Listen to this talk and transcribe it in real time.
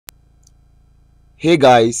Hey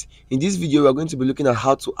guys, in this video we are going to be looking at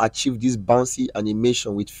how to achieve this bouncy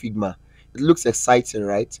animation with Figma. It looks exciting,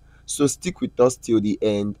 right? So stick with us till the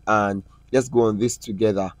end and let's go on this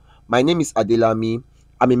together. My name is Adelami.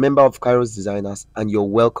 I'm a member of Kairos Designers and you're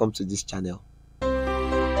welcome to this channel.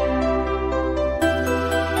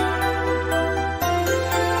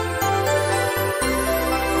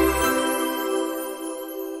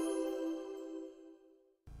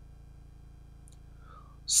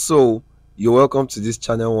 So you're welcome to this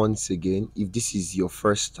channel once again. If this is your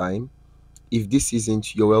first time, if this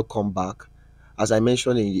isn't, you're welcome back. As I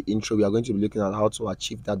mentioned in the intro, we are going to be looking at how to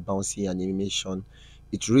achieve that bouncy animation.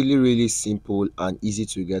 It's really simple and easy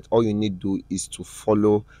to get. All you need to do is to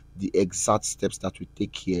follow the exact steps that we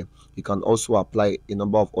take here. You can also apply a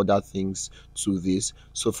number of other things to this.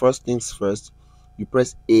 So first things first, you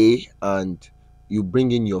press A and you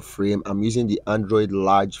bring in your frame. I'm using the Android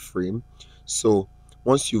large frame. So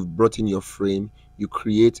once you've brought in your frame, you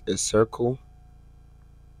create a circle.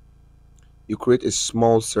 You create a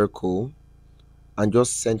small circle and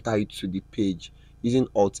just center it to the page using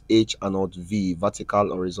Alt H and Alt V, vertical,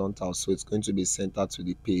 horizontal. So it's going to be centered to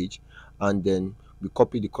the page, and then we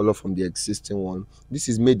copy the color from the existing one. This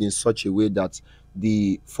is made in such a way that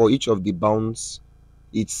for each of the bounds,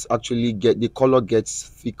 it's actually the color gets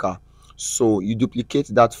thicker. So you duplicate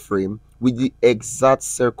that frame with the exact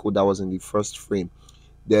circle that was in the first frame.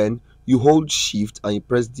 Then you hold Shift and you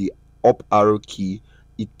press the up arrow key.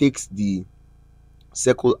 It takes the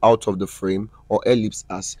circle out of the frame, or ellipse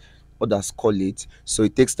as others call it. So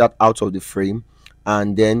it takes that out of the frame,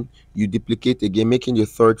 and then you duplicate again, making the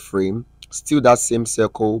third frame still that same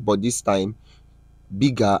circle, but this time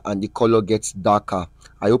bigger and the color gets darker.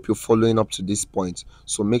 I hope you're following up to this point,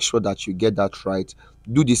 so make sure that you get that right.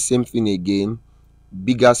 Do the same thing again,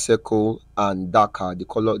 bigger circle and darker, the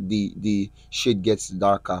color, the shade gets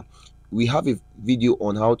darker. We have a video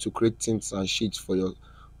on how to create tints and shades for your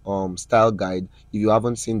style guide. If you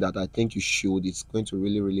haven't seen that, I think you should. It's going to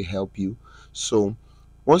really help you. So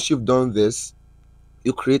once you've done this,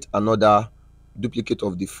 you create another duplicate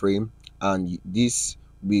of the frame, and this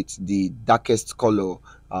with the darkest color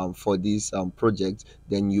for this project.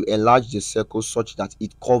 Then you enlarge the circle such that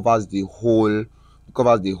it covers the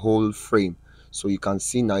whole frame. So you can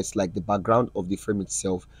see now it's like the background of the frame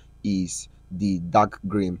itself is the dark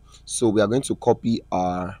green. So we are going to copy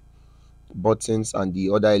our buttons and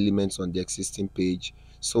the other elements on the existing page.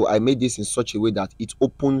 So I made this in such a way that it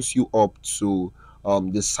opens you up to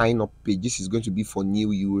the sign up page. This is going to be for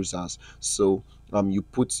new users. So you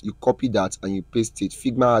copy that and you paste it.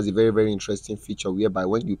 Figma has a very interesting feature whereby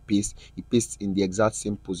when you paste, it pastes in the exact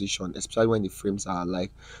same position, especially when the frames are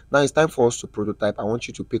alike. Now it's time for us to prototype. I want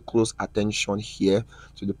you to pay close attention here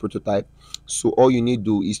to the prototype. So all you need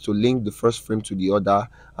to do is to link the first frame to the other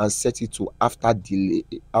and set it to after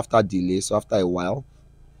delay, so after a while.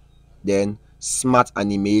 Then smart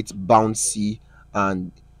animate, bouncy,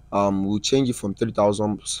 and we'll change it from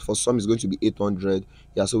 3000. For some it's going to be 800.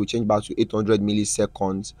 Yeah, so we change back to 800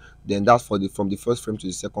 milliseconds. Then that's from the first frame to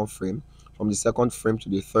the second frame. From the second frame to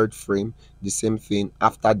the third frame, the same thing.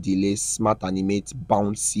 After delay, smart animate,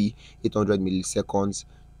 bouncy, 800 milliseconds.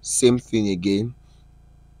 Same thing again.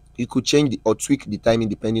 You could change or tweak the timing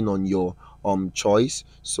depending on your choice.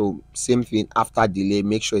 So same thing, after delay,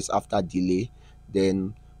 make sure it's after delay.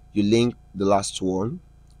 Then you link the last one.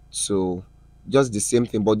 So just the same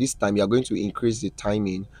thing, but this time you are going to increase the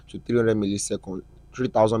timing to 300 milliseconds,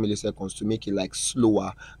 3000 milliseconds, to make it like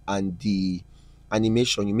slower, and the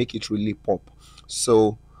animation, you make it really pop.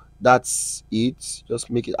 So that's it.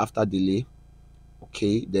 Just make it after delay.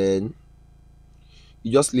 Okay, then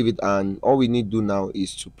you just leave it, and all we need to do now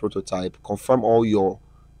is to prototype, confirm all your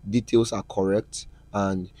details are correct,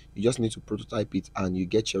 and you just need to prototype it and you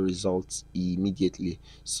get your results immediately.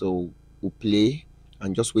 So we'll play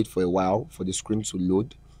and just wait for a while for the screen to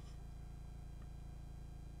load.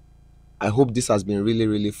 I hope this has been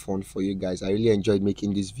really fun for you guys. I really enjoyed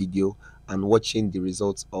making this video and watching the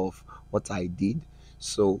results of what I did.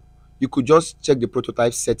 So you could just check the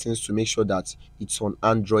prototype settings to make sure that it's on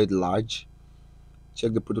Android large.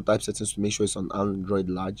 Check the prototype settings to make sure it's on Android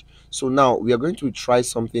large. So now we are going to try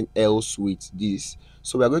something else with this.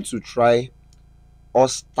 So we are going to try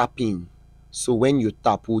us tapping. So when you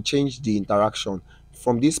tap, we'll change the interaction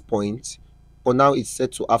from this point. For now it's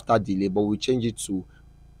set to after delay, but we'll change it to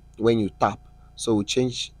when you tap. So we'll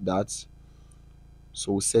change that.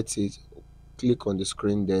 So we'll set it, click on the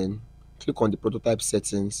screen, then click on the prototype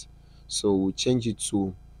settings. So we'll change it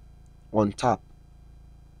to on tap.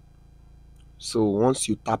 So once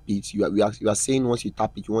you tap it, you are saying once you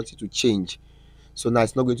tap it, you want it to change. So now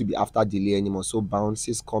it's not going to be after delay anymore. So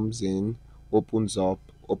bounces comes in opens up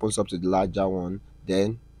to the larger one,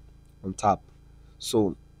 then on tap.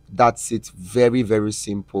 So that's it. Very, very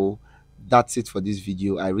simple. That's it for this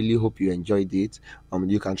video. I really hope you enjoyed it.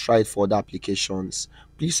 You can try it for other applications.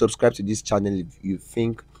 Please subscribe to this channel if you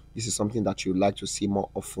think this is something that you'd like to see more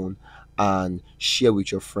often, and share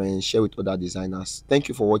with your friends, share with other designers. Thank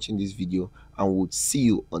you for watching this video, and we'll see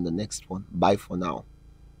you on the next one. Bye for now.